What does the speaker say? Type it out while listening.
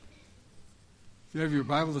If you have your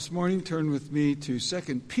Bible this morning, turn with me to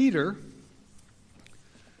 2 Peter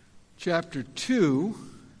chapter 2.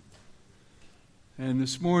 And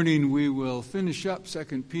this morning we will finish up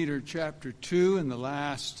 2 Peter chapter 2 and the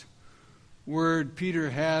last word Peter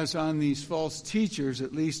has on these false teachers,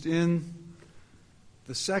 at least in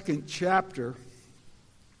the second chapter.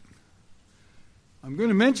 I'm going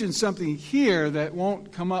to mention something here that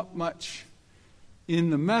won't come up much in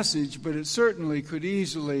the message, but it certainly could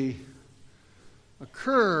easily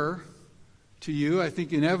occur to you. I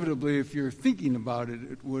think inevitably, if you're thinking about it,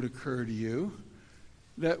 it would occur to you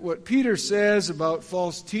that what Peter says about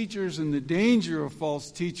false teachers and the danger of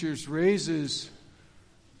false teachers raises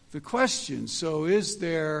the question, so is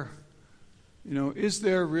there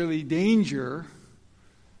really danger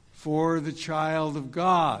for the child of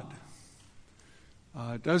God?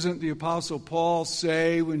 Doesn't the Apostle Paul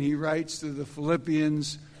say when he writes to the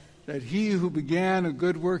Philippians that he who began a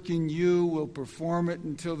good work in you will perform it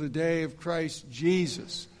until the day of Christ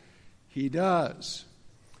Jesus? He does.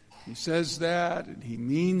 He says that, and he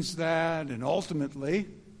means that, and ultimately,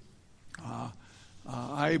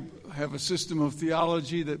 I have a system of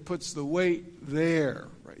theology that puts the weight there,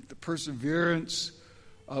 right? The perseverance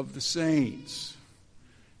of the saints.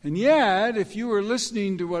 And yet, if you were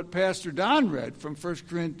listening to what Pastor Don read from 1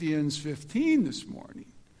 Corinthians 15 this morning,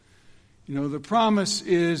 the promise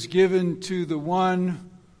is given to the one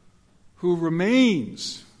who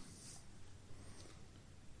remains.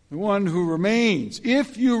 The one who remains.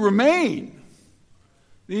 If you remain,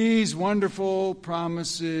 these wonderful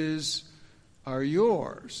promises are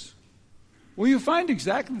yours. Well, you find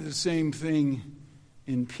exactly the same thing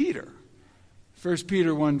in Peter. 1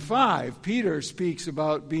 Peter 1:5, Peter speaks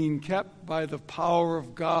about being kept by the power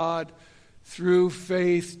of God through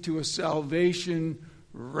faith to a salvation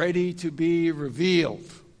ready to be revealed.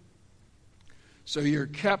 So you're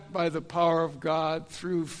kept by the power of God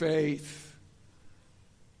through faith.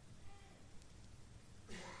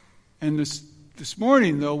 And this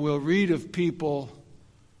morning, though, we'll read of people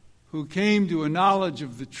who came to a knowledge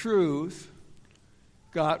of the truth,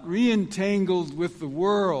 got re-entangled with the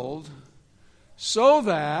world, so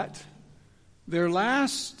that their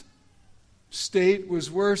last state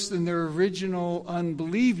was worse than their original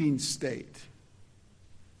unbelieving state.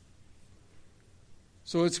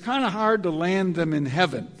 So it's kind of hard to land them in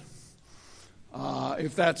heaven,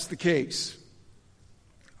 if that's the case.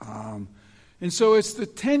 And so it's the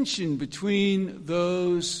tension between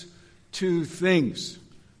those two things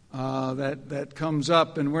that comes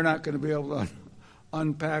up, and we're not going to be able to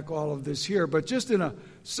unpack all of this here. But just in a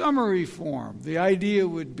summary form, the idea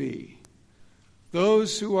would be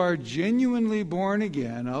those who are genuinely born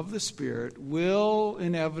again of the Spirit will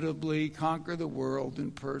inevitably conquer the world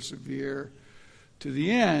and persevere to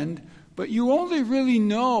the end, but you only really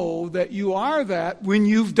know that you are that when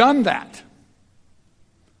you've done that.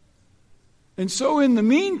 And so in the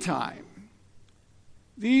meantime,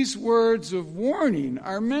 these words of warning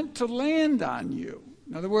are meant to land on you.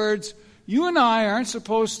 In other words, you and I aren't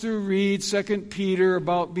supposed to read 2 Peter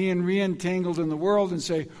about being re-entangled in the world and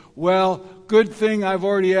say, well, good thing I've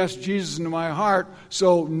already asked Jesus into my heart,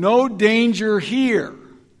 so no danger here.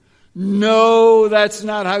 No, that's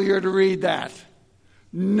not how you're to read that.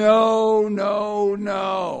 No.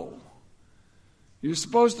 You're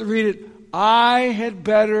supposed to read it, I had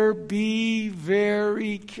better be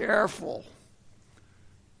very careful,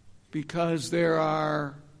 because there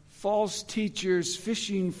are false teachers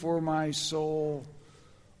fishing for my soul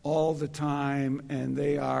all the time, and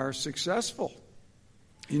they are successful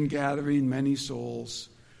in gathering many souls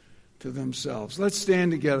to themselves. Let's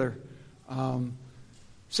stand together. 2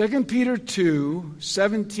 Peter 2,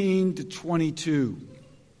 17 to 22.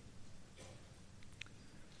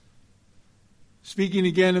 Speaking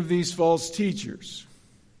again of these false teachers.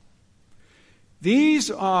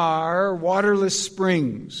 These are waterless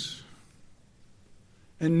springs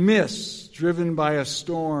and mists driven by a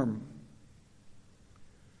storm.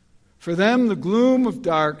 For them the gloom of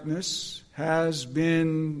darkness has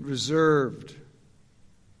been reserved.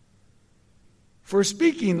 For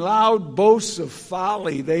speaking loud boasts of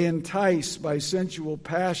folly, they entice by sensual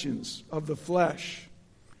passions of the flesh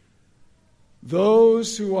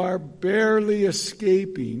those who are barely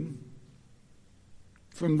escaping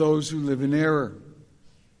from those who live in error.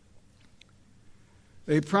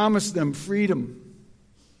 They promise them freedom,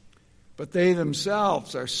 but they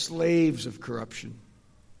themselves are slaves of corruption.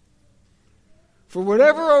 For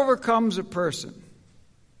whatever overcomes a person,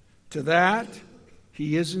 to that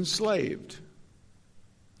he is enslaved.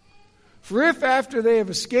 For if after they have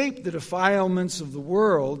escaped the defilements of the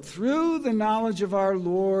world through the knowledge of our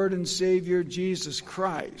Lord and Savior Jesus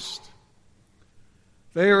Christ,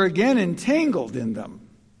 they are again entangled in them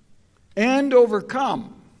and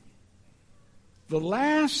overcome. The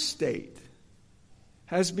last state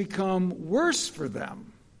has become worse for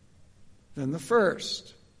them than the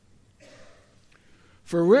first.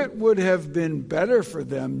 For it would have been better for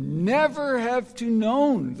them never have to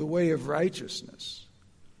known the way of righteousness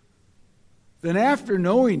than after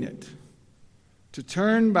knowing it to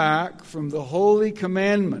turn back from the holy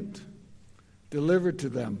commandment delivered to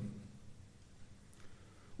them.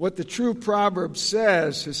 What the true proverb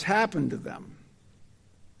says has happened to them.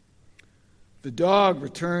 The dog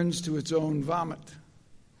returns to its own vomit,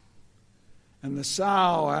 and the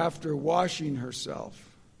sow, after washing herself,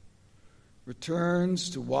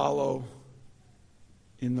 returns to wallow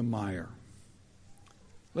in the mire.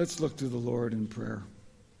 Let's look to the Lord in prayer.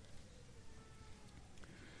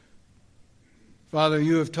 Father,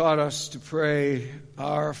 you have taught us to pray,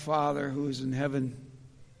 Our Father who is in heaven,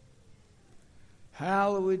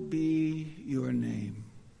 hallowed be your name.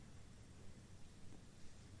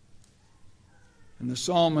 And the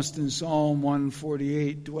psalmist in Psalm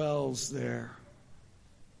 148 dwells there.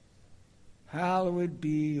 Hallowed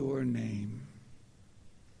be your name.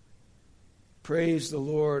 Praise the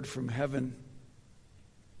Lord from heaven.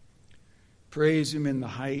 Praise him in the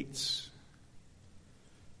heights.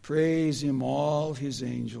 Praise him, all his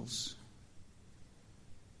angels.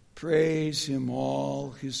 Praise him,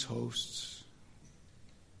 all his hosts.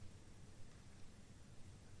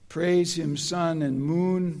 Praise him, sun and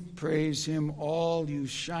moon. Praise him, all you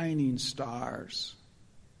shining stars.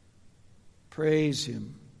 Praise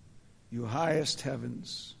him, you highest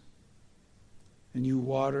heavens, and you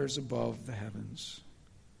waters above the heavens.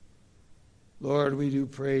 Lord, we do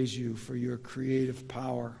praise you for your creative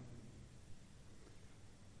power.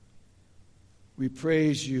 We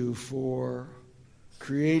praise you for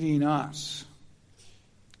creating us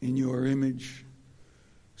in your image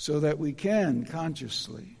so that we can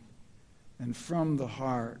consciously and from the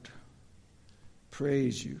heart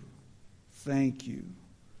praise you, thank you,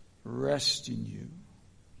 rest in you.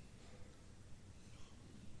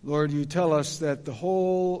 Lord, you tell us that the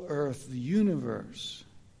whole earth, the universe,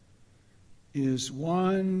 is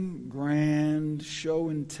one grand show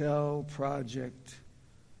and tell project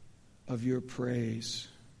of your praise.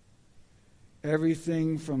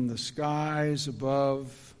 Everything from the skies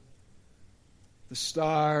above, the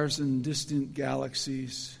stars and distant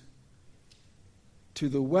galaxies, to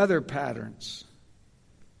the weather patterns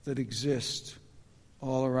that exist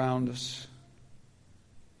all around us,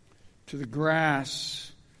 to the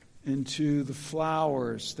grass and to the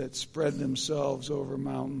flowers that spread themselves over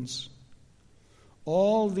mountains.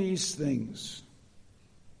 All these things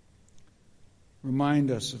remind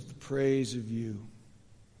us of the praise of you.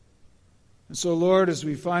 And so, Lord, as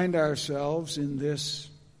we find ourselves in this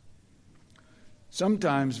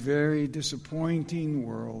sometimes very disappointing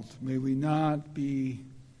world, may we not be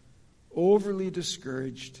overly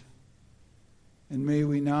discouraged, and may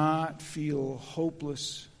we not feel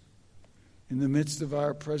hopeless in the midst of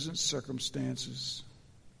our present circumstances.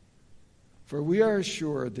 For we are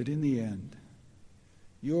assured that in the end,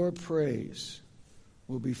 your praise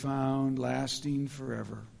will be found lasting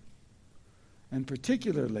forever. And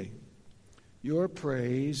particularly, your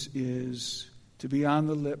praise is to be on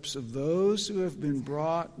the lips of those who have been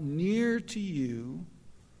brought near to you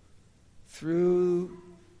through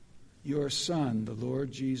your Son, the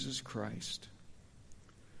Lord Jesus Christ.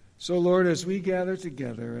 So, Lord, as we gather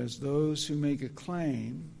together as those who make a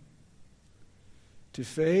claim to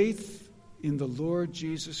faith in the Lord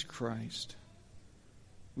Jesus Christ,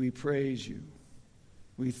 we praise you.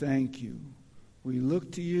 We thank you. We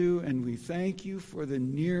look to you, and we thank you for the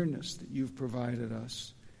nearness that you've provided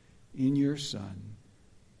us in your Son.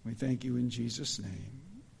 We thank you in Jesus' name.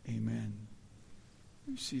 Amen.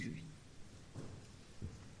 Be seated.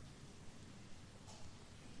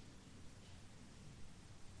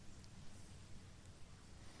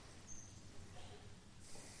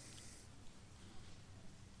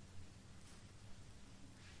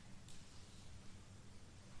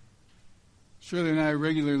 Shirley and I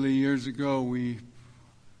regularly, years ago,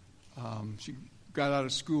 she got out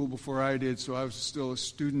of school before I did, so I was still a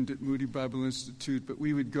student at Moody Bible Institute, but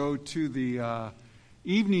we would go to the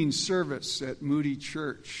evening service at Moody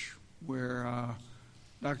Church, where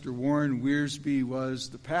Dr. Warren Wiersbe was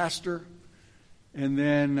the pastor. And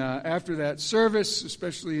then after that service,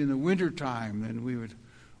 especially in the wintertime, then we would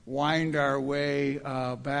wind our way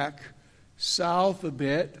back south a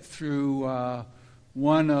bit through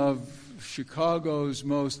one of Chicago's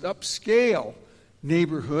most upscale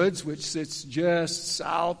neighborhoods, which sits just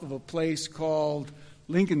south of a place called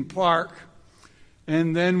Lincoln Park.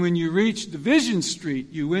 And then when you reached Division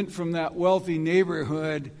Street, you went from that wealthy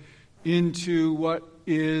neighborhood into what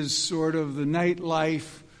is sort of the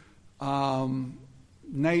nightlife,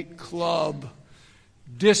 nightclub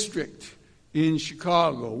district in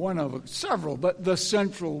Chicago, one of several, but the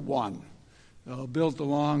central one, built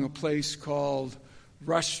along a place called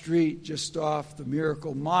Rush Street, just off the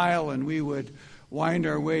Miracle Mile, and we would wind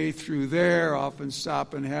our way through there, often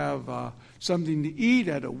stop and have something to eat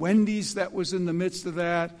at a Wendy's that was in the midst of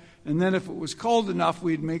that. And then if it was cold enough,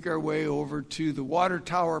 we'd make our way over to the Water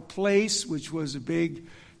Tower Place, which was a big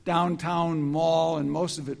downtown mall, and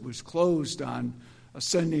most of it was closed on a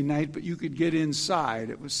Sunday night, but you could get inside.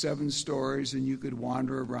 It was 7 stories, and you could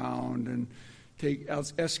wander around and take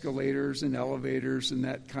escalators and elevators and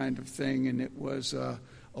that kind of thing, and it was a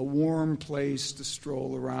warm place to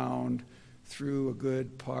stroll around through a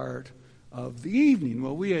good part of the evening.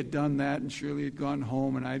 Well, we had done that, and Shirley had gone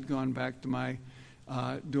home, and I'd gone back to my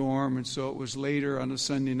dorm, and so it was later on a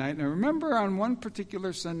Sunday night. And I remember on one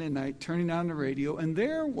particular Sunday night turning on the radio, and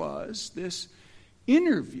there was this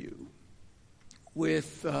interview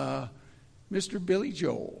with Mr. Billy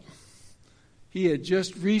Joel. He had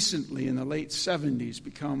just recently, in the late 70s,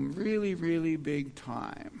 become really, really big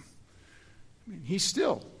time. I mean, he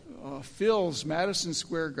still fills Madison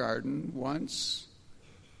Square Garden once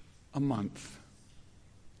a month.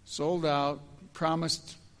 Sold out,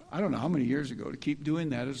 promised, I don't know how many years ago, to keep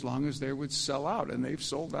doing that as long as they would sell out, and they've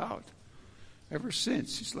sold out ever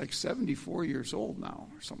since. He's like 74 years old now,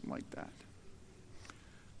 or something like that.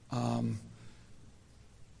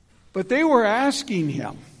 But they were asking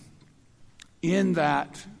him in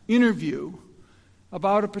that interview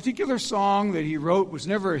about a particular song that he wrote. Was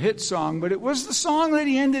never a hit song, but it was the song that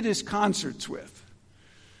he ended his concerts with.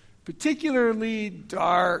 Particularly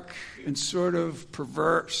dark and sort of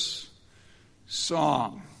perverse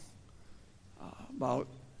song about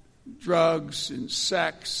drugs and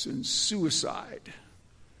sex and suicide.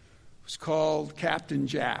 It was called Captain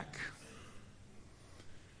Jack.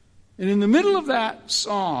 And in the middle of that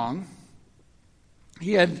song,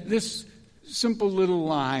 he had this simple little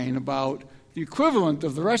line about the equivalent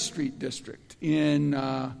of the Rush Street district in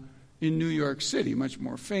New York City, much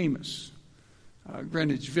more famous,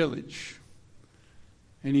 Greenwich Village.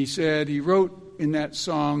 And he wrote in that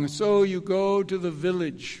song, "So you go to the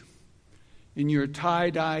village in your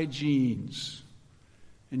tie-dye jeans,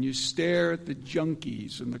 and you stare at the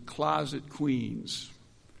junkies and the closet queens.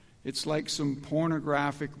 It's like some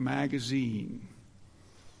pornographic magazine,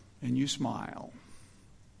 and you smile."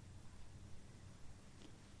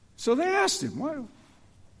 So they asked him,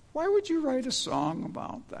 why would you write a song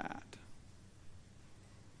about that?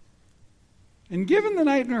 And given the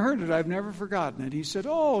night and I heard it, I've never forgotten it. He said,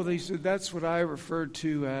 that's what I referred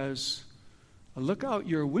to as a look out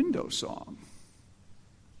your window song.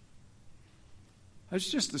 I was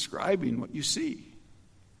just describing what you see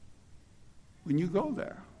when you go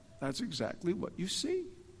there. That's exactly what you see.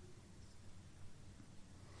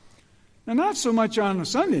 Now, not so much on a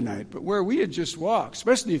Sunday night, but where we had just walked,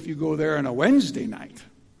 especially if you go there on a Wednesday night.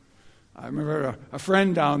 I remember a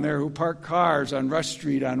friend down there who parked cars on Rush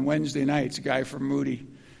Street on Wednesday nights, a guy from Moody.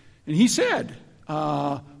 And he said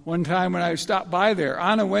one time when I stopped by there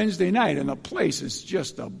on a Wednesday night, and the place is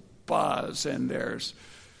just a buzz, and there's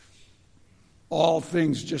all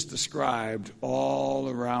things just described all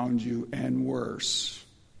around you and worse.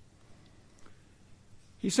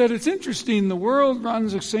 He said, it's interesting, the world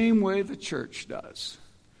runs the same way the church does.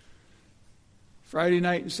 Friday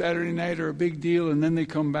night and Saturday night are a big deal, and then they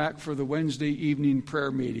come back for the Wednesday evening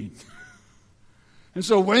prayer meeting. And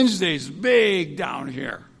so Wednesday's big down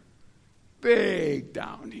here. Big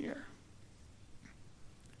down here.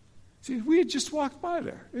 See, we had just walked by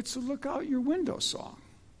there. It's a look out your window song.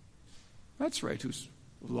 That's right, who's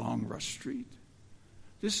along Rush Street.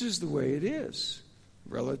 This is the way it is.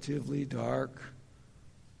 Relatively dark,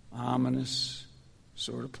 ominous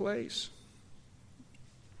sort of place.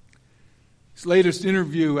 His latest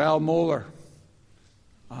interview, Al Mohler,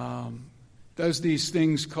 does these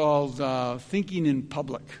things called thinking in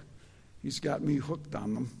public. He's got me hooked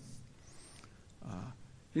on them.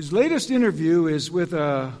 His latest interview is with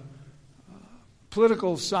a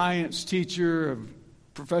political science teacher, a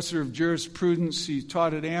professor of jurisprudence. He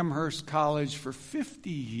taught at Amherst College for 50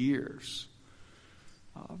 years.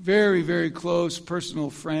 Very, very close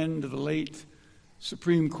personal friend of the late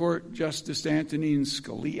Supreme Court Justice Antonin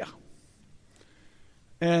Scalia.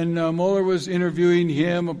 And Mohler was interviewing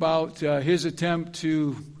him about his attempt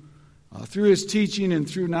to, through his teaching and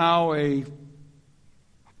through now a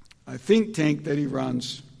think tank that he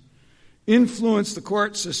runs, influence the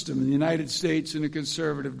court system in the United States in a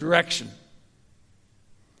conservative direction.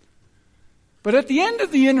 But at the end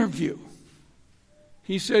of the interview,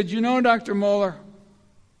 he said, "You know, Dr. Mohler,"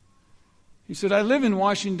 he said, "I live in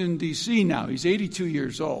Washington, D.C. now." He's 82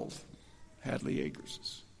 years old. Hadley Akers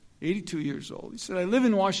is 82 years old. He said, "I live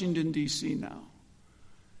in Washington, D.C. now.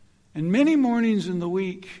 And many mornings in the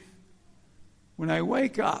week, when I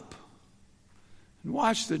wake up and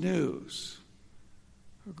watch the news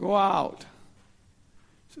or go out,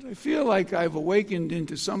 he said, I feel like I've awakened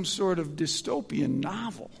into some sort of dystopian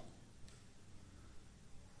novel,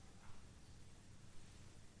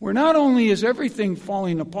 where not only is everything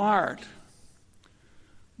falling apart,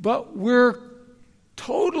 but we're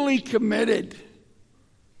totally committed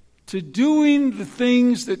to doing the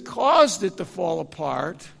things that caused it to fall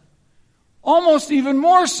apart, almost even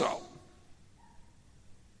more so."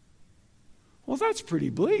 Well, that's pretty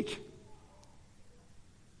bleak.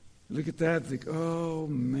 Look at that and think, oh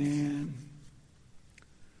man,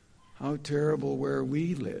 how terrible where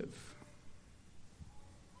we live.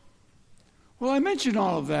 Well, I mention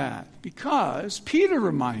all of that because Peter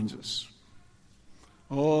reminds us,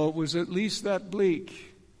 oh, it was at least that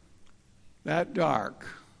bleak, that dark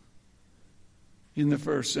in the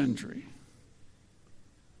first century.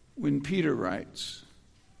 When Peter writes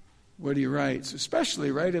what he writes,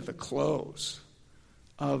 especially right at the close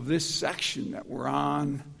of this section that we're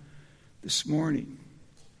on this morning.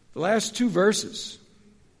 The last two verses,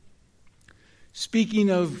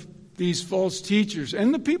 speaking of these false teachers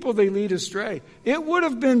and the people they lead astray, it would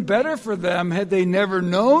have been better for them had they never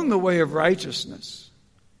known the way of righteousness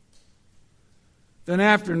than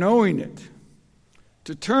after knowing it,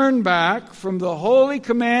 to turn back from the holy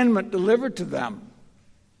commandment delivered to them.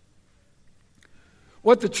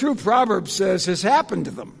 What the true proverb says has happened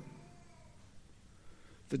to them.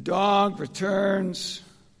 The dog returns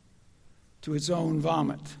to its own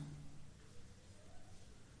vomit,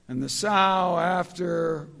 and the sow,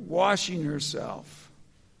 after washing herself,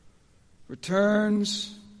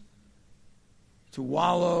 returns to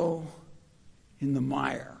wallow in the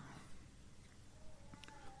mire.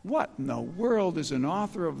 What in the world is an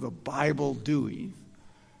author of the Bible doing,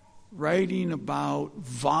 writing about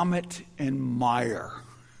vomit and mire?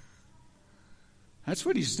 That's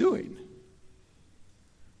what he's doing.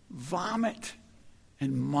 Vomit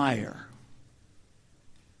and mire.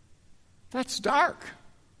 That's dark.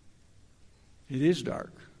 It is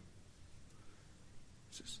dark.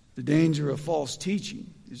 The danger of false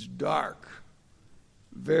teaching is dark,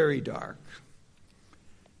 very dark.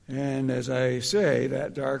 And as I say,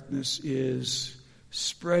 that darkness is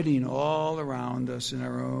spreading all around us in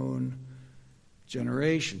our own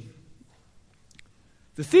generation.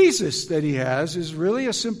 The thesis that he has is really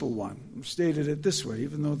a simple one. I've stated it this way,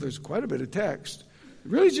 even though there's quite a bit of text.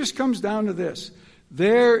 It really just comes down to this.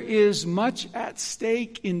 There is much at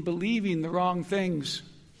stake in believing the wrong things.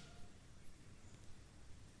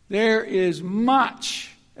 There is much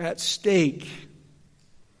at stake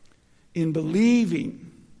in believing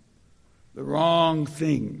the wrong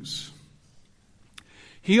things.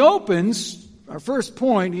 He opens, our first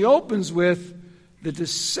point, he opens with the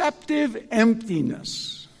deceptive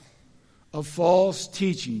emptiness of false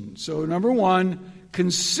teaching. So, number one,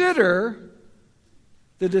 consider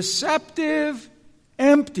the deceptive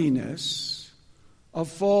emptiness of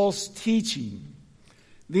false teaching.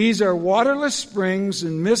 These are waterless springs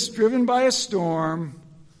and mist driven by a storm.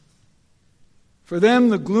 For them,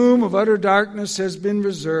 the gloom of utter darkness has been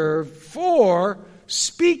reserved. For,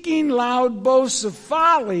 speaking loud boasts of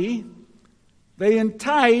folly, they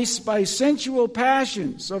entice by sensual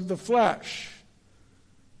passions of the flesh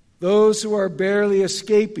those who are barely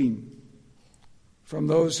escaping from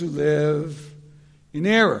those who live in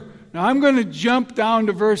error. Now, I'm going to jump down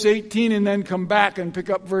to verse 18 and then come back and pick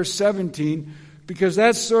up verse 17, because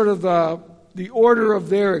that's sort of the order of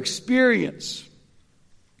their experience.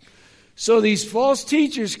 So these false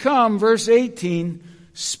teachers come, verse 18,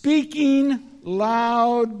 speaking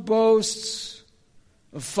loud boasts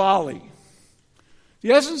of folly.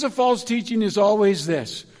 The essence of false teaching is always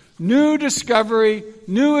this: new discovery,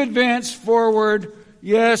 new advance forward.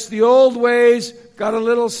 Yes, the old ways got a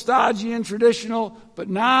little stodgy and traditional, but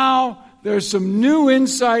now there's some new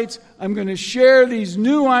insights. I'm going to share these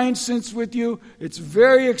new insights with you. It's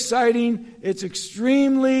very exciting. It's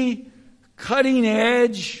extremely cutting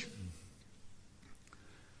edge.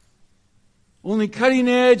 Only cutting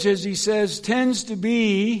edge, as he says, tends to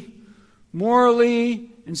be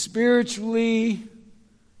morally and spiritually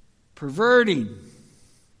perverting.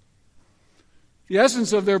 The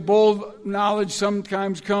essence of their bold knowledge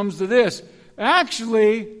sometimes comes to this.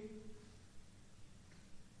 Actually,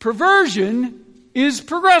 perversion is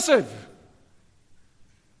progressive.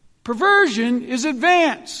 Perversion is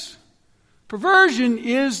advance. Perversion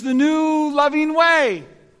is the new loving way.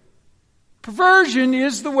 Perversion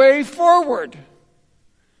is the way forward.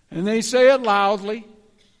 And they say it loudly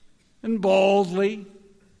and boldly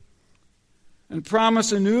and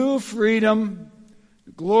promise a new freedom,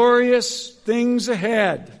 glorious things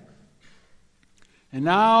ahead. And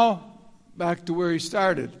now, back to where he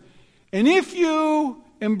started. And if you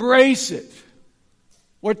embrace it,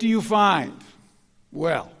 what do you find?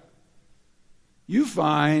 Well, you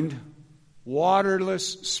find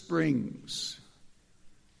waterless springs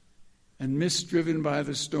and mist driven by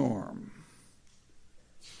the storm.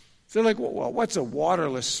 So like, well, what's a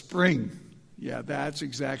waterless spring? Yeah, that's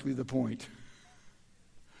exactly the point.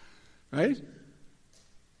 Right?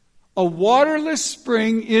 A waterless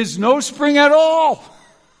spring is no spring at all.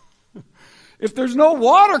 If there's no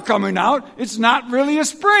water coming out, it's not really a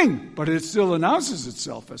spring, but it still announces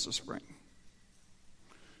itself as a spring.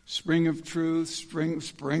 Spring of truth,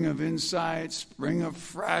 spring of insight, spring of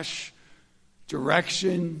fresh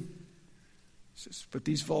direction. But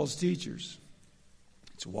these false teachers,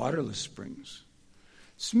 it's waterless springs.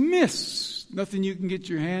 It's mists, nothing you can get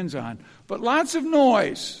your hands on, but lots of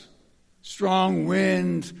noise. Strong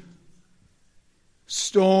wind,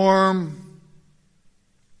 storm.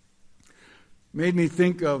 Made me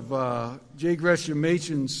think of J. Gresham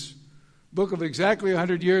Machen's book of exactly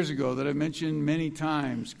 100 years ago that I mentioned many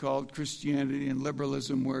times called Christianity and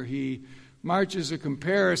Liberalism, where he marches a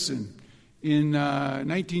comparison in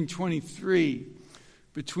 1923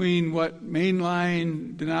 between what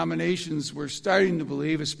mainline denominations were starting to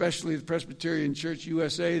believe, especially the Presbyterian Church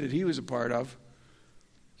USA that he was a part of,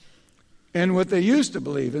 and what they used to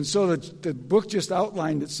believe. And so the book just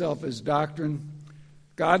outlined itself as doctrine,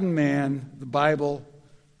 God and man, the Bible,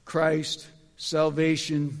 Christ,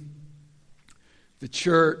 salvation, the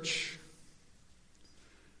church.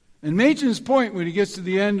 And Machen's point when he gets to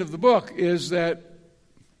the end of the book is that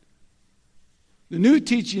the new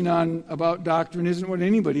teaching about doctrine isn't what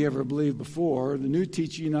anybody ever believed before. The new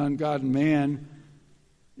teaching on God and man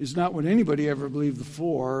is not what anybody ever believed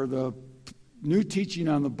before. The new teaching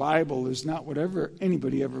on the Bible is not whatever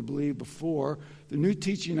anybody ever believed before. The new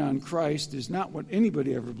teaching on Christ is not what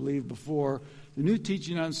anybody ever believed before. The new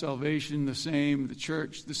teaching on salvation, the same. The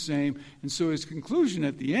church, the same. And so his conclusion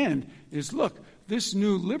at the end is, look, this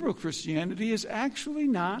new liberal Christianity is actually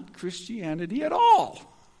not Christianity at all.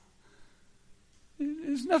 It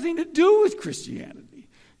has nothing to do with Christianity.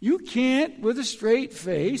 You can't, with a straight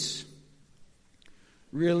face,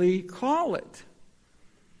 really call it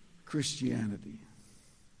Christianity.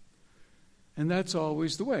 And that's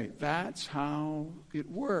always the way. That's how it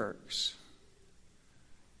works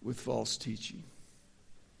with false teaching.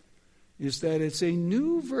 Is that it's a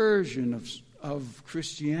new version of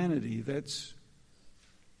Christianity that's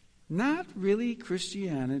not really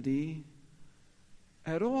Christianity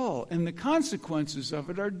at all. And the consequences of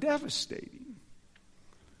it are devastating.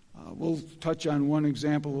 We'll touch on one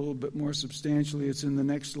example a little bit more substantially. It's in the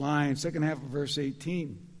next line, second half of verse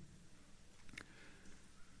 18.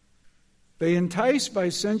 They entice by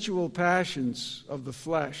sensual passions of the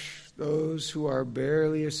flesh those who are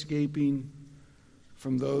barely escaping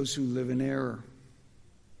from those who live in error.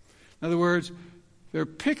 In other words, they're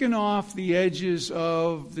picking off the edges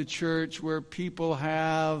of the church where people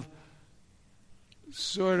have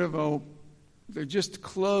they're just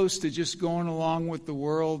close to just going along with the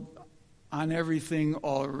world on everything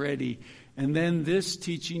already. And then this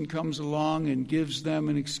teaching comes along and gives them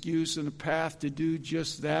an excuse and a path to do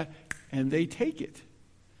just that, and they take it.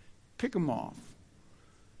 Pick them off.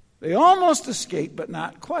 They almost escaped, but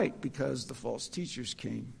not quite, because the false teachers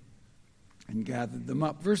came and gathered them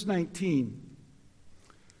up. Verse 19.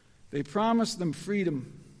 They promised them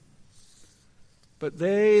freedom, but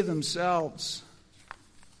they themselves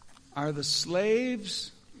are the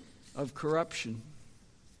slaves of corruption.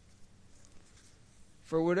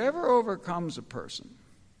 For whatever overcomes a person,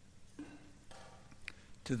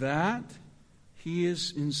 to that he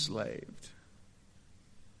is enslaved.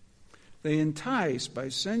 They entice by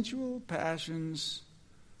sensual passions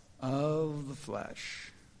of the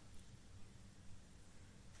flesh.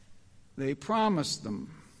 They promise them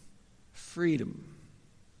freedom.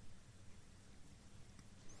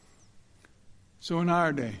 So in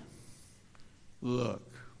our day,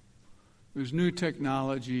 look, there's new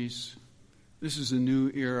technologies. This is a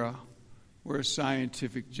new era. We're a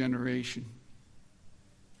scientific generation.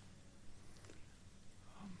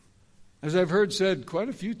 As I've heard said quite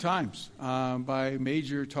a few times by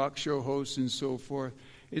major talk show hosts and so forth,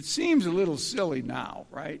 it seems a little silly now,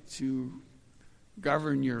 right, to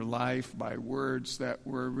govern your life by words that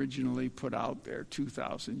were originally put out there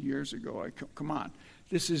 2,000 years ago. Come on.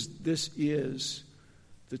 This is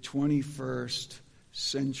the 21st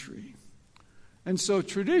century. And so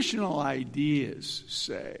traditional ideas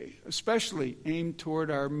say, especially aimed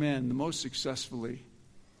toward our men the most successfully,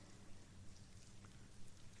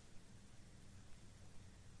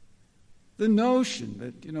 the notion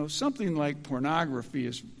that, something like pornography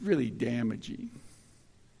is really damaging,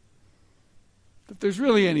 that there's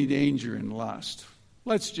really any danger in lust.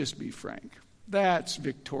 Let's just be frank. That's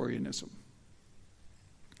Victorianism.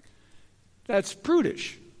 That's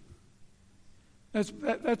prudish.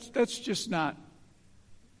 That's just not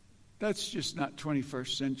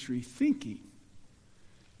 21st century thinking.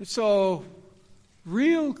 And so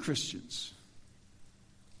real Christians,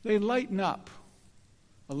 they lighten up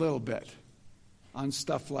a little bit on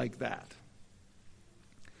stuff like that.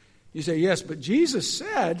 You say, yes, but Jesus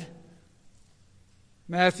said,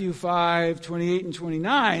 Matthew 5, 28 and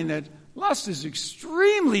 29, that lust is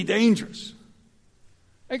extremely dangerous.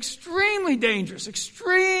 Extremely dangerous.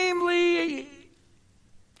 Extremely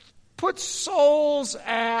puts souls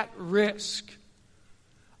at risk.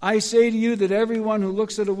 I say to you that everyone who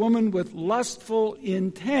looks at a woman with lustful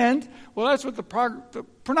intent, well, that's what the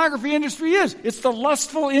pornography industry is. It's the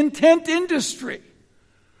lustful intent industry.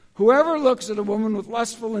 Whoever looks at a woman with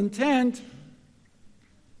lustful intent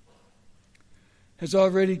has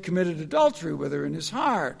already committed adultery with her in his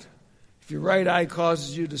heart. If your right eye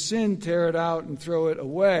causes you to sin, tear it out and throw it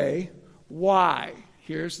away. Why?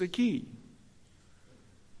 Here's the key.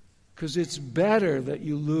 Because it's better that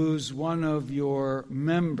you lose one of your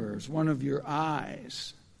members, one of your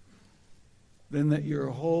eyes, than that your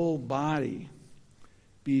whole body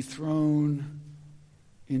be thrown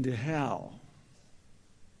into hell.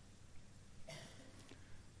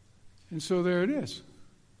 And so there it is.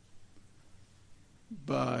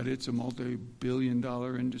 But it's a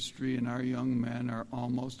multi-billion-dollar industry, and our young men are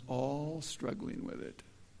almost all struggling with it.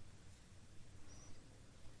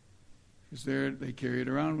 Because they carry it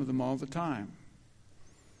around with them all the time.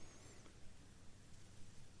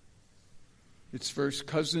 Its first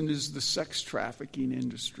cousin is the sex trafficking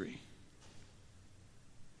industry.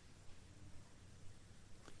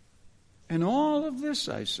 And all of this,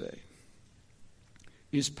 I say,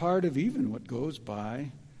 is part of even what goes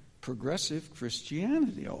by progressive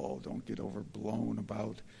Christianity. Oh, don't get overblown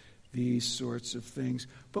about these sorts of things.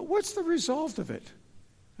 But what's the result of it?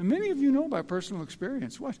 And many of you know by personal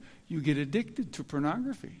experience what? You get addicted to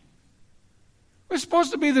pornography. It's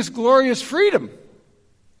supposed to be this glorious freedom.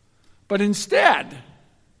 But instead,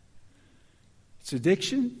 it's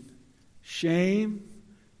addiction, shame,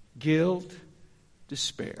 guilt,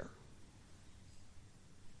 despair.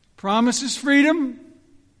 Promises freedom,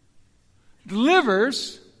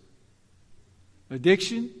 delivers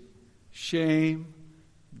addiction, shame,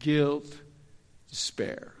 guilt,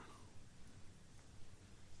 despair.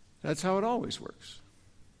 That's how it always works.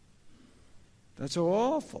 That's how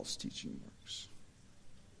all false teaching works.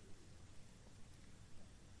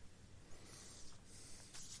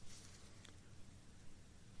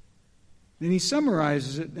 Then he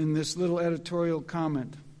summarizes it in this little editorial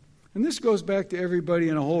comment. And this goes back to everybody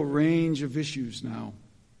in a whole range of issues now.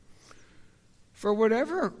 For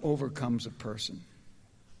whatever overcomes a person,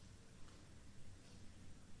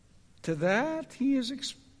 to that he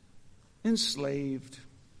is enslaved.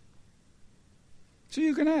 So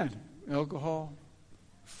you can add alcohol,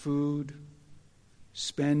 food,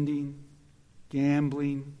 spending,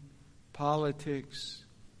 gambling, politics,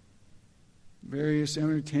 various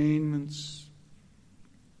entertainments.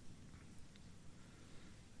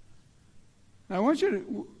 Now I want you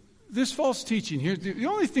to, this false teaching here, the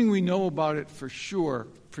only thing we know about it for sure,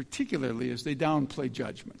 particularly, is they downplay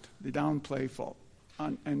judgment. They downplay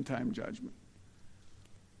end-time judgment.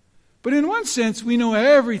 But in one sense, we know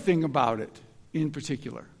everything about it in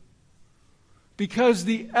particular. Because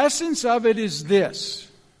the essence of it is this.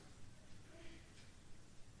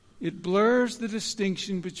 It blurs the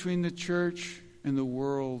distinction between the church and the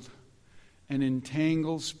world and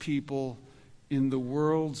entangles people in the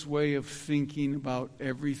world's way of thinking about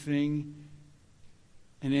everything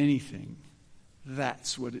and anything.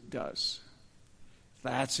 That's what it does.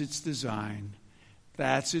 That's its design.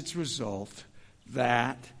 That's its result.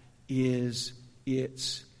 That is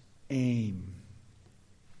its aim.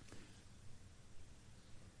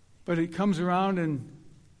 But it comes around and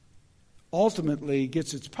ultimately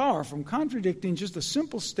gets its power from contradicting just a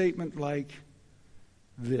simple statement like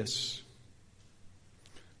this.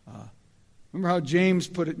 Remember how James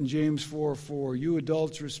put it in James 4:4, "You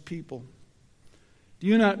adulterous people, do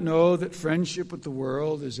you not know that friendship with the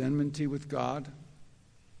world is enmity with God?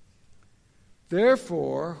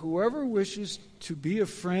 Therefore, whoever wishes to be a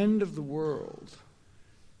friend of the world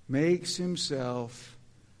makes himself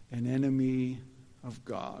an enemy of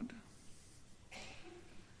God.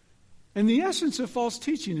 And the essence of false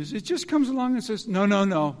teaching is it just comes along and says,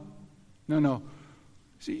 no.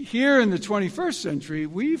 See, here in the 21st century,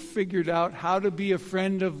 we've figured out how to be a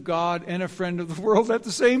friend of God and a friend of the world at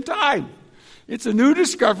the same time. It's a new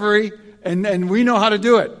discovery, and we know how to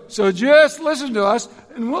do it. So just listen to us,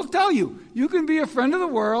 and we'll tell you, you can be a friend of the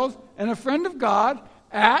world and a friend of God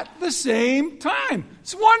at the same time.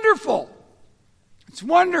 It's wonderful. It's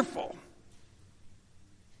wonderful.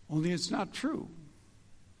 Only it's not true.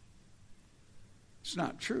 It's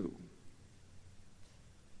not true.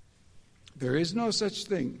 There is no such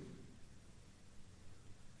thing.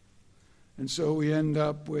 And so we end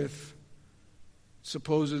up with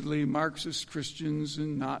supposedly Marxist Christians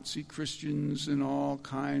and Nazi Christians and all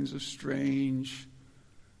kinds of strange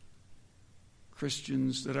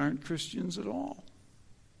Christians that aren't Christians at all.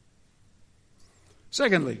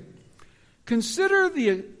 Secondly, consider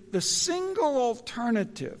the single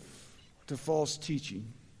alternative to false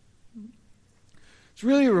teaching. It's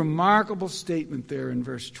really a remarkable statement there in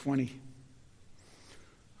verse 20.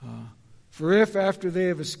 For if after they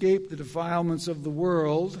have escaped the defilements of the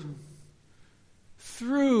world,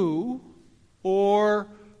 through or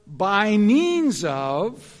by means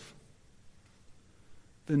of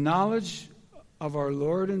the knowledge of our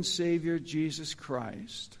Lord and Savior Jesus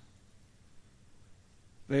Christ,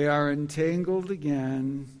 they are entangled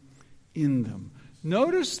again in them.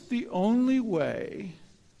 Notice the only way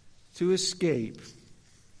to escape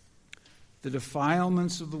the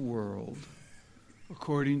defilements of the world,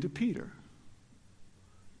 according to Peter.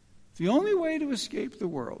 The only way to escape the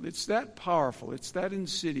world, it's that powerful, it's that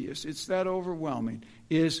insidious, it's that overwhelming,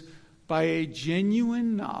 is by a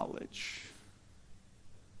genuine knowledge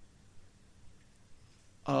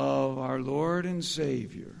of our Lord and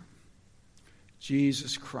Savior,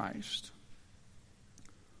 Jesus Christ,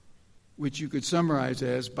 which you could summarize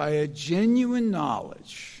as by a genuine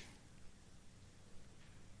knowledge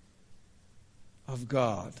of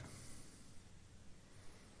God.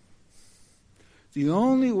 The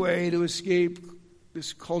only way to escape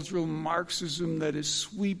this cultural Marxism that is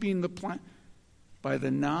sweeping the planet, by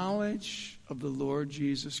the knowledge of the Lord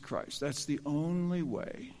Jesus Christ. That's the only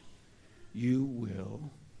way you will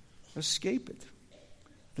escape it.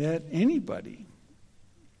 That anybody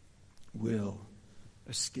will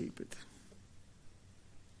escape it.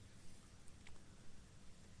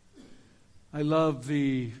 I love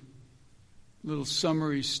the little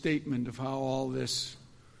summary statement of how all this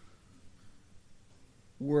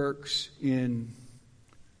works in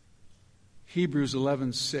Hebrews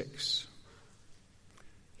 11:6.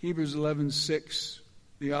 Hebrews 11:6,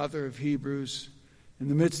 the author of Hebrews, in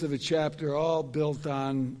the midst of a chapter all built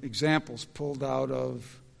on examples pulled out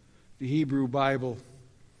of the Hebrew Bible.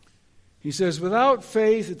 He says, without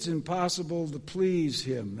faith it's impossible to please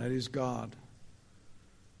him, that is God.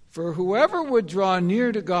 For whoever would draw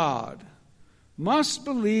near to God must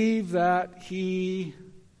believe that he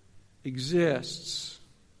exists,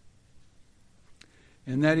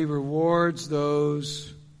 and that he rewards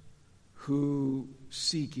those who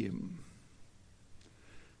seek him.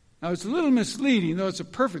 Now, it's a little misleading, though it's a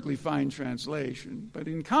perfectly fine translation. But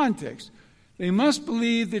in context, they must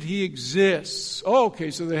believe that he exists. Oh,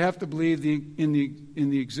 okay, so they have to believe in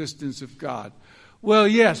the existence of God. Well,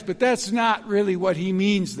 yes, but that's not really what he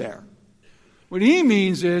means there. What he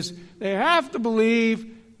means is they have to believe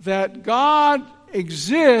that God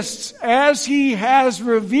exists as he has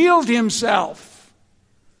revealed himself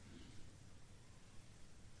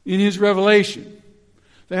in his revelation.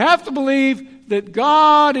 They have to believe that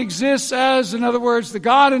God exists as, in other words, the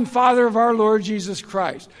God and Father of our Lord Jesus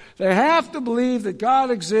Christ. They have to believe that God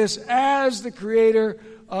exists as the creator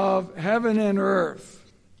of heaven and earth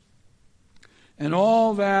and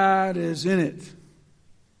all that is in it.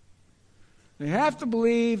 They have to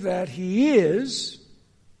believe that he is,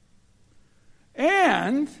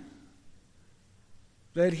 and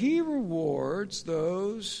that he rewards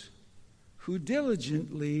those who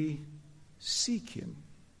diligently seek him.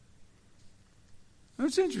 Now,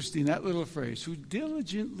 it's interesting, that little phrase, who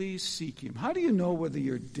diligently seek him. How do you know whether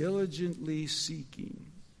you're diligently seeking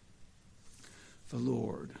the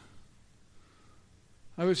Lord?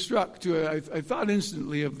 I was struck I thought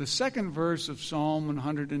instantly of the second verse of Psalm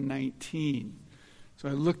 119. So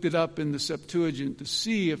I looked it up in the Septuagint to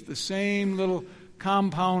see if the same little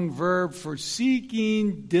compound verb for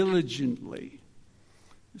seeking diligently,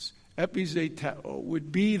 this epizeteo,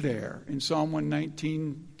 would be there in Psalm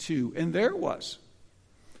 119:2. And there it was.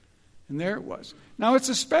 There it was. Now, it's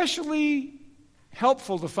especially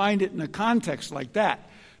helpful to find it in a context like that,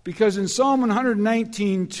 Because in Psalm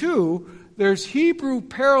 119:2, there's Hebrew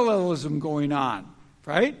parallelism going on,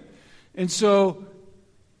 right? And so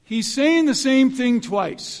he's saying the same thing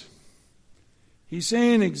twice. He's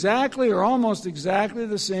saying exactly or almost exactly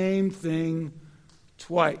the same thing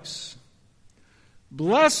twice.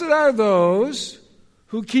 Blessed are those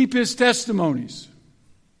who keep his testimonies,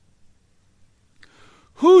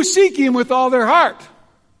 who seek him with all their heart.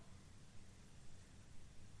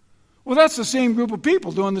 Well, that's the same group of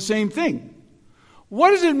people doing the same thing.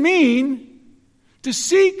 What does it mean to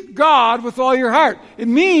seek God with all your heart? It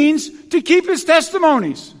means to keep his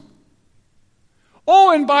testimonies.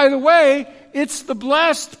 Oh, and by the way, it's the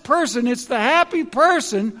blessed person, it's the happy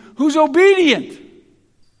person who's obedient.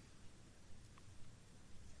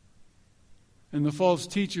 And the false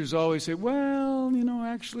teachers always say, well,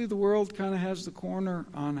 actually the world kind of has the corner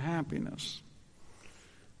on happiness.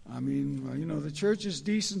 I mean, the church is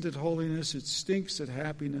decent at holiness, it stinks at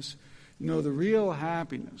happiness. The real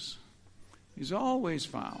happiness is always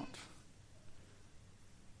found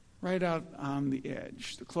right out on the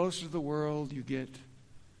edge. The closer to the world you get,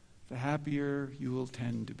 the happier you will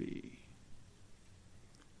tend to be.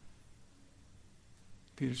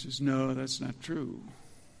 Peter says, no, that's not true.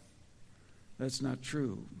 That's not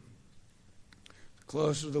true. The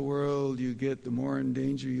closer to the world you get, the more in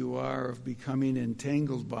danger you are of becoming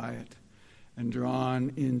entangled by it and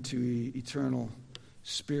drawn into eternal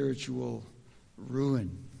spiritual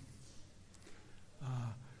ruin.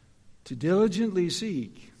 To diligently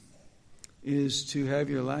seek is to have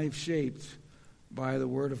your life shaped by the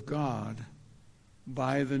Word of God,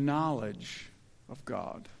 by the knowledge of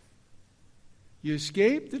God. You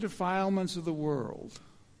escape the defilements of the world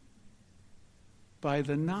by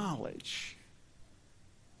the knowledge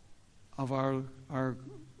of our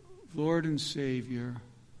Lord and Savior,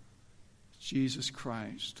 Jesus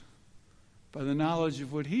Christ. By the knowledge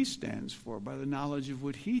of what he stands for, by the knowledge of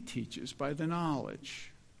what he teaches, by the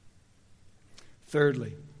knowledge.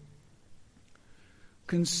 Thirdly,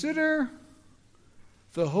 consider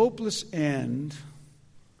the hopeless end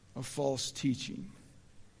of false teaching.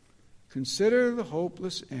 Consider the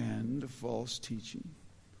hopeless end of false teaching.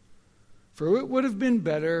 For it would have been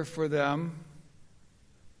better for them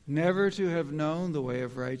never to have known the way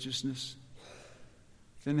of righteousness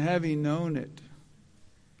than having known it,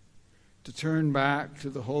 to turn back to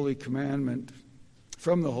the holy commandment,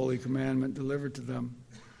 from the holy commandment delivered to them.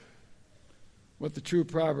 What the true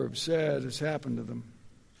proverb said has happened to them.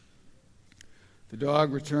 The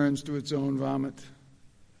dog returns to its own vomit,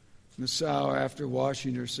 and the sow, after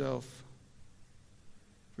washing herself,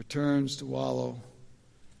 returns to wallow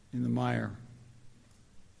in the mire.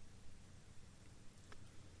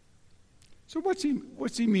 So what's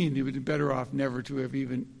he mean? He would be better off never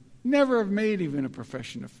have made even a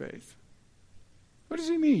profession of faith. What does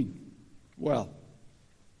he mean? Well,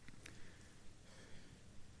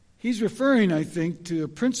 he's referring, I think, to a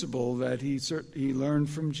principle that he learned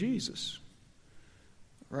from Jesus.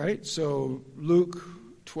 Right? So Luke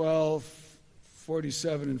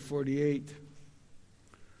 12:47 and 48.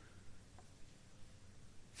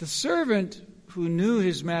 The servant who knew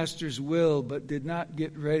his master's will but did not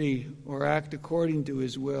get ready or act according to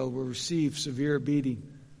his will receive severe beating.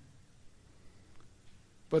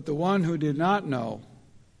 But the one who did not know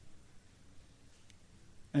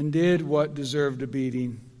and did what deserved a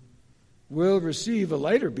beating will receive a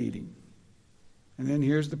lighter beating. And then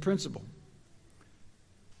here's the principle.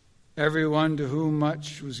 Everyone to whom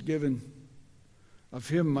much was given, of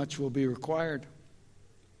him much will be required.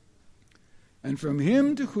 And from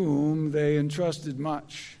him to whom they entrusted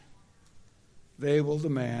much, they will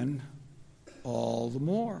demand all the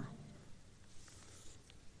more.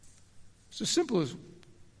 It's as simple as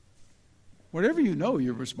whatever you know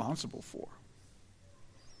you're responsible for.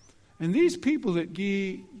 And these people that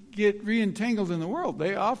get re-entangled in the world,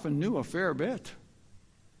 they often knew a fair bit.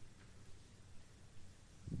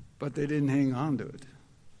 But they didn't hang on to it.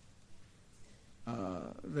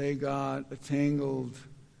 They got entangled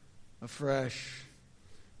afresh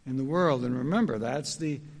in the world. And remember, that's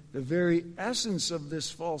the very essence of this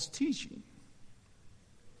false teaching,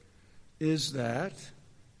 is that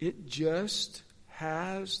it just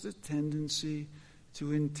has the tendency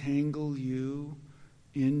to entangle you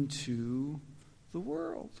into the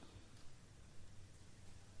world.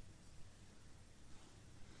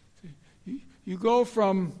 You go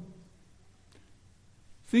from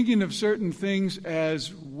thinking of certain things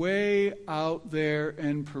as way out there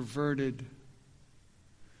and perverted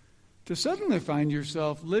to suddenly find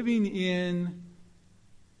yourself living in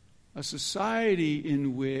a society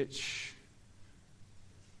in which,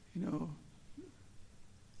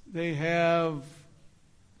 they have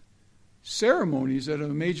ceremonies at a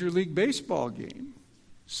Major League Baseball game,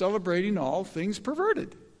 celebrating all things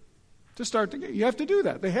perverted. To start the game, you have to do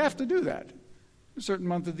that. They have to do that a certain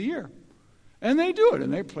month of the year. And they do it,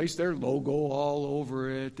 and they place their logo all over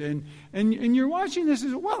it. And you're watching this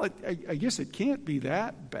as, well, I guess it can't be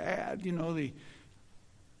that bad. You know,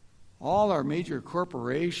 all our major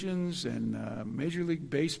corporations and Major League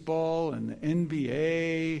Baseball and the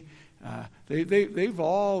NBA, they've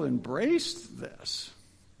all embraced this.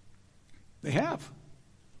 They have.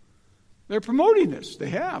 They're promoting this. They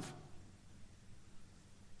have.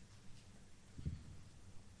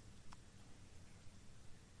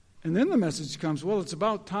 And then the message comes, well, it's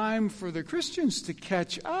about time for the Christians to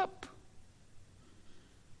catch up.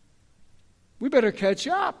 We better catch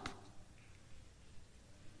up.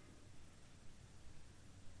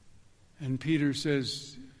 And Peter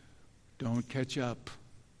says, don't catch up.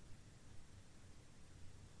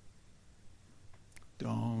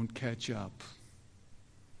 Don't catch up.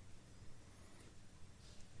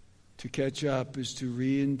 To catch up is to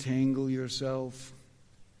re-entangle yourself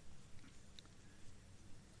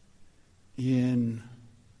in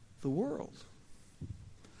the world.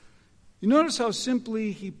 You notice how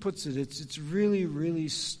simply he puts it. It's really, really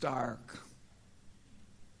stark.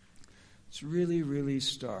 It's really, really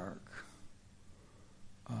stark.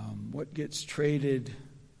 What gets traded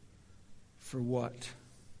for what?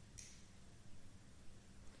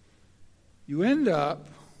 You end up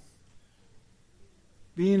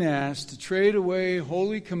being asked to trade away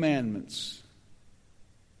holy commandments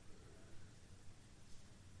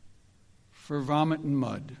for vomit and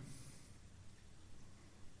mud.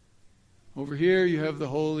 Over here you have the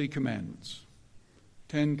holy commandments,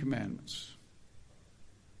 10 commandments.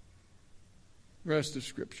 Rest of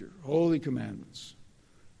Scripture, holy commandments.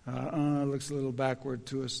 Looks a little backward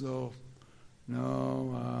to us, though.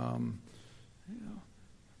 No,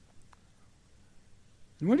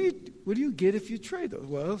 And what do you get if you trade those?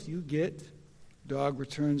 Well, you get dog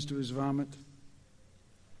returns to his vomit,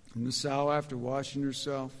 and the sow, after washing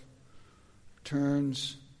herself,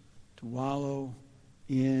 returns to wallow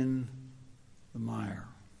in the mire.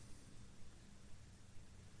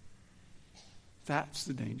 That's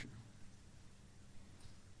the danger.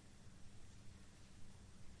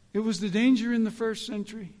 It was the danger in the first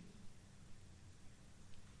century,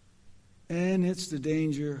 and it's the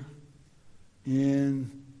danger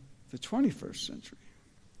in the 21st century.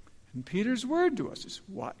 And Peter's word to us is,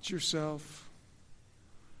 watch yourself.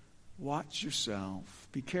 Watch yourself.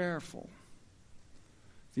 Be careful.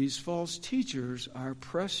 These false teachers are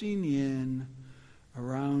pressing in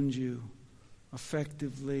around you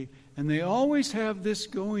effectively, and they always have this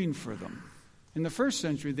going for them. In the first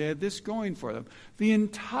century, they had this going for them. The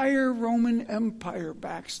entire Roman Empire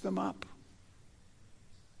backs them up.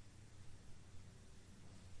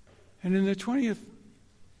 And in the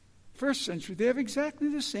 21st century, they have exactly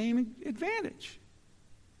the same advantage.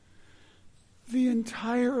 The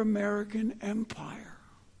entire American empire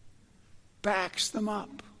backs them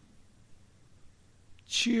up,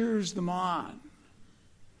 cheers them on,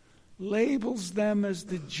 labels them as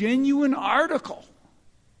the genuine article,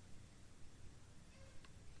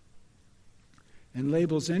 and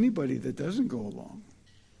labels anybody that doesn't go along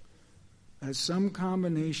as some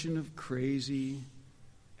combination of crazy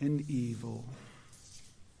and evil.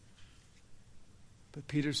 But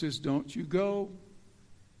Peter says, don't you go.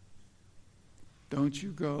 Don't you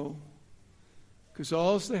go. Because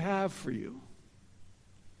all they have for you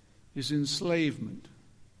is enslavement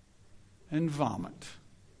and vomit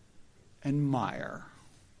and mire.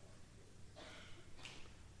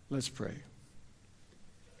 Let's pray.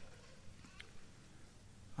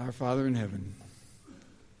 Our Father in heaven,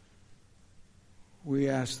 we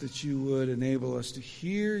ask that you would enable us to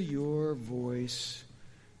hear your voice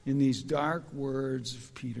in these dark words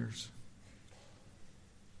of Peter's.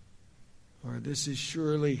 Lord, this is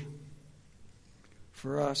surely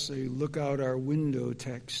for us a look out our window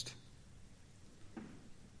text,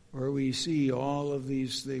 where we see all of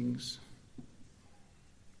these things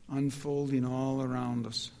unfolding all around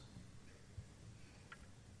us,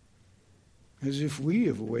 as if we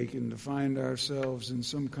have awakened to find ourselves in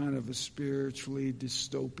some kind of a spiritually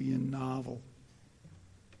dystopian novel.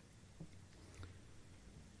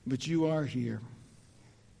 But you are here,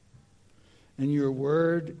 and your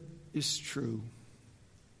word is true,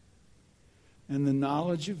 and the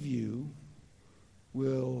knowledge of you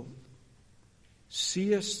will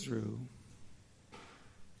see us through,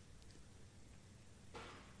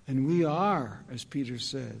 and we are, as Peter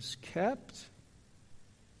says, kept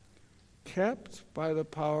by the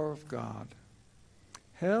power of God,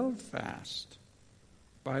 held fast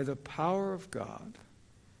by the power of God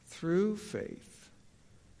through faith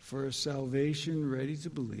for a salvation ready to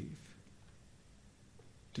believe,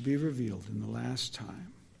 to be revealed in the last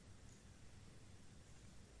time.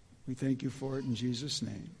 We thank you for it in Jesus'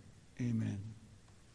 name. Amen.